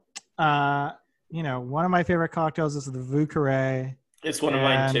Uh, one of my favorite cocktails is the Vieux Carré, It's one of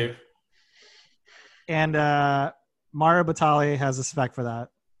mine and too. Mario Batali has a spec for that.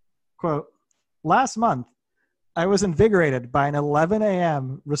 Quote, last month, I was invigorated by an 11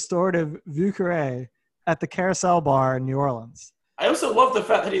 a.m. restorative Vieux Carré at the Carousel Bar in New Orleans. I also love the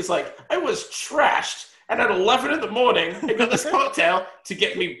fact that he's like, I was trashed, and at 11 in the morning, I got this cocktail to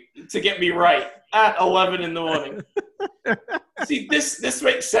get me right at 11 in the morning. See, this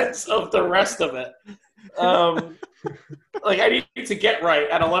makes sense of the rest of it. Um, like I need to get right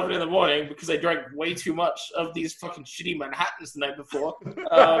at 11 in the morning because I drank way too much of these fucking shitty Manhattans the night before.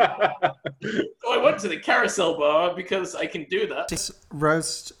 So I went to the Carousel Bar because I can do that. Just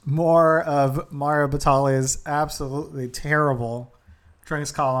roast more of Mario Batali's absolutely terrible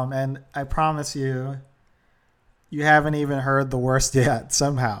drinks column, and I promise you, you haven't even heard the worst yet.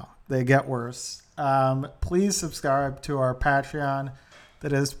 Somehow they get worse. Please subscribe to our Patreon.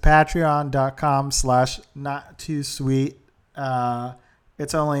 That is patreon.com/not too sweet.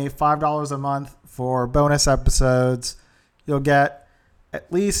 It's only $5 a month for bonus episodes. You'll get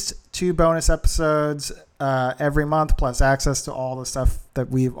at least 2 bonus episodes every month, plus access to all the stuff that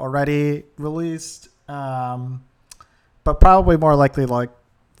we've already released. But probably more likely like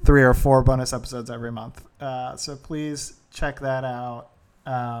 3 or 4 bonus episodes every month. So please check that out.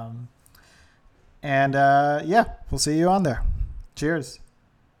 And we'll see you on there. Cheers.